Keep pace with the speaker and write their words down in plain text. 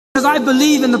I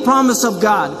believe in the promise of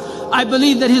God. I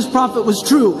believe that his prophet was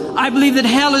true. I believe that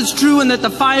hell is true and that the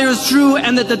fire is true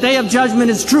and that the day of judgment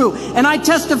is true. And I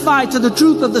testify to the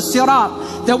truth of the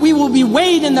sirat, that we will be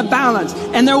weighed in the balance,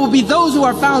 and there will be those who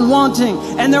are found wanting,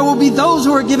 and there will be those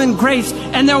who are given grace,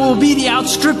 and there will be the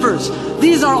outstrippers.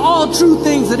 These are all true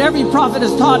things that every prophet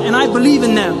has taught, and I believe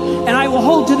in them. And I will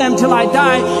hold to them till I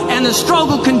die, and the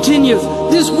struggle continues.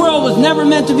 This world was never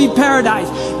meant to be paradise.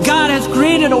 God has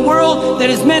created a world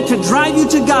that is meant to drive you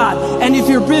to God. And if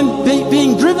you're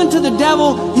being driven to the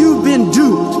devil, you've been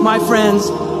duped, my friends.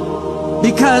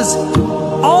 Because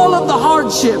all of the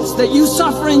hardships that you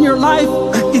suffer in your life,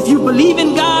 if you believe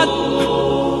in God,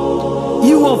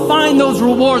 you will find those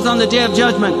rewards on the day of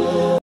judgment.